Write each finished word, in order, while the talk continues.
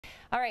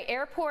All right,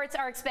 airports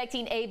are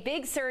expecting a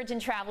big surge in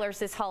travelers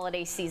this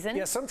holiday season.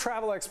 Yeah, some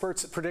travel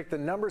experts predict the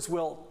numbers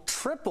will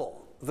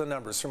triple the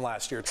numbers from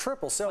last year,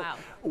 triple. So wow.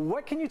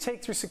 What can you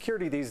take through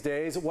security these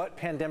days? What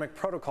pandemic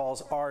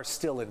protocols are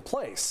still in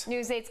place?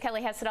 News 8's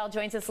Kelly Hessedal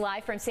joins us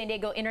live from San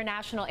Diego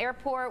International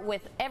Airport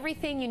with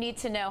everything you need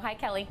to know. Hi,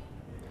 Kelly.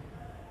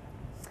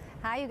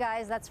 Hi, you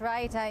guys. That's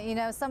right. You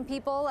know, some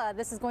people,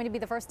 this is going to be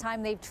the first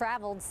time they've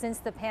traveled since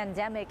the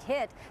pandemic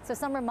hit. So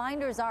some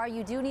reminders are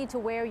you do need to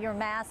wear your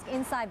mask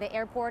inside the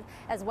airport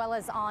as well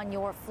as on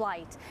your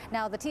flight.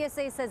 Now, the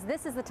TSA says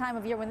this is the time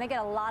of year when they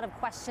get a lot of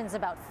questions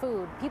about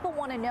food. People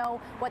want to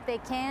know what they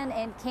can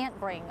and can't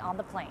bring on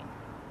the plane.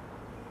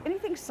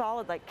 Anything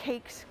solid like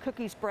cakes,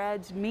 cookies,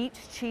 breads, meat,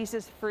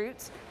 cheeses,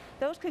 fruits,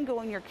 those can go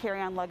in your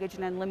carry-on luggage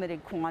in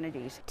unlimited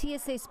quantities.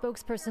 TSA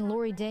spokesperson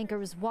Lorie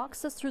Dankers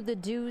walks us through the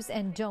do's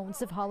and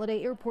don'ts of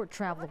holiday airport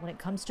travel when it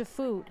comes to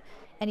food.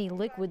 Any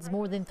liquids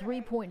more than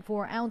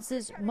 3.4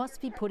 ounces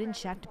must be put in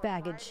checked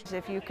baggage.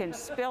 If you can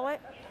spill it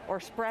or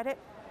spread it,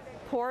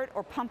 pour it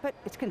or pump it,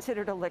 it's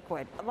considered a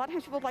liquid. A lot of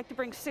times people like to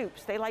bring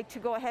soups. They like to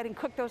go ahead and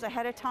cook those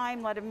ahead of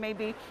time, let them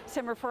maybe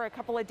simmer for a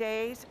couple of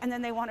days, and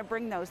then they want to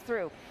bring those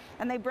through.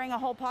 And they bring a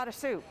whole pot of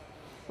soup.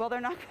 Well,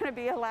 they're not going to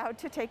be allowed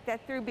to take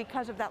that through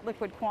because of that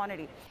liquid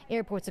quantity.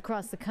 Airports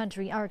across the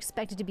country are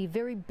expected to be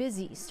very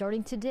busy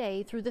starting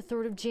today through the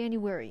 3rd of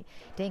January.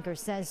 Dankers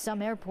says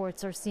some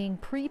airports are seeing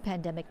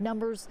pre-pandemic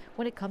numbers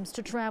when it comes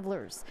to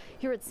travelers.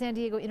 Here at San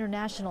Diego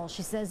International,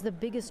 she says the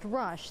biggest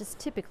rush is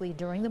typically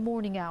during the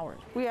morning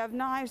hours. We have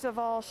knives of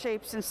all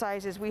shapes and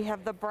sizes. We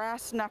have the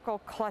brass knuckle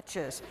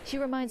clutches. She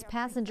reminds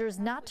passengers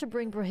not to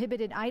bring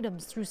prohibited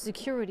items through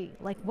security,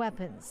 like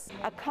weapons.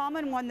 A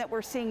common one that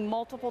we're seeing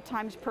multiple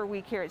times per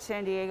week here at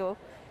San Diego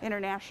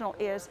International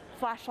is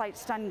flashlight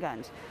stun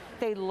guns.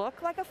 They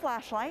look like a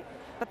flashlight,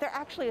 but they're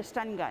actually a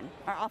stun gun.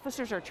 Our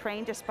officers are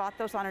trained to spot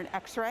those on an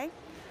x-ray.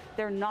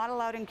 They're not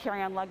allowed in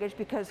carry-on luggage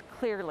because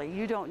clearly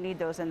you don't need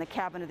those in the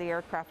cabin of the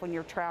aircraft when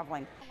you're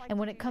traveling. And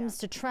when it comes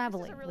to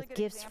traveling with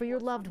gifts for your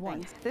loved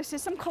ones. This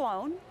is some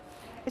cologne.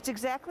 It's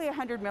exactly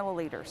 100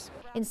 milliliters.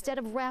 Instead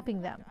of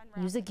wrapping them,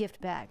 use a gift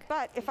bag.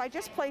 But if I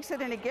just place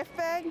it in a gift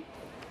bag,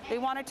 they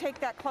want to take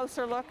that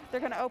closer look.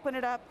 They're going to open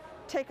it up,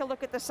 take a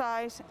look at the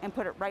size, and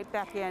put it right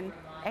back in.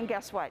 And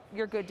guess what?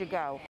 You're good to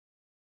go.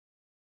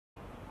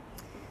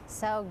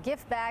 So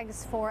gift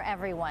bags for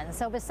everyone.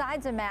 So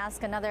besides a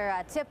mask, another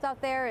tip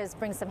out there is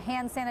bring some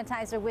hand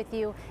sanitizer with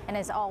you. And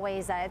as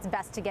always, it's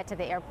best to get to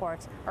the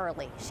airport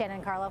early. Shannon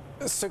and Carlo.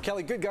 So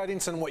Kelly, good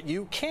guidance on what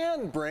you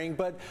can bring,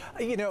 but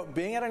you know,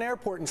 being at an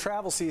airport in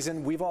travel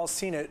season, we've all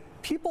seen it.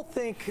 People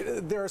think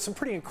there are some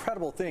pretty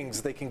incredible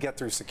things they can get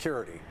through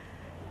security.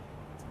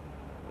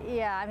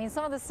 Yeah, I mean,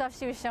 some of the stuff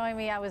she was showing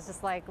me, I was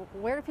just like,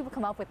 where do people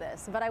come up with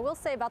this? But I will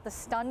say about the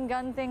stun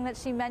gun thing that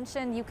she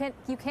mentioned, you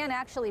can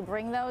actually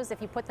bring those if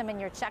you put them in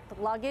your checked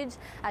luggage.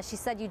 She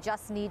said you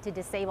just need to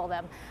disable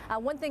them.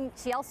 One thing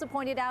she also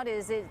pointed out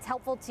is it's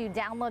helpful to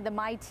download the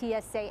My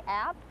TSA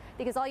app,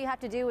 because all you have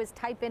to do is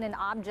type in an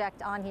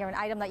object on here, an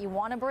item that you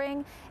want to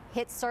bring,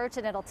 hit search,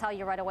 and it'll tell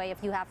you right away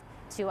if you have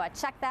to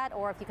check that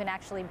or if you can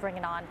actually bring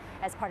it on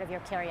as part of your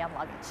carry-on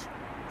luggage.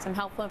 Some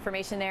helpful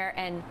information there,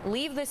 and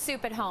leave the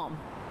soup at home.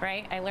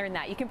 Right? I learned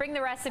that. You can bring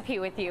the recipe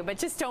with you, but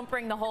just don't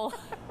bring the whole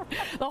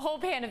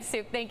pan of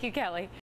soup. Thank you, Kelly.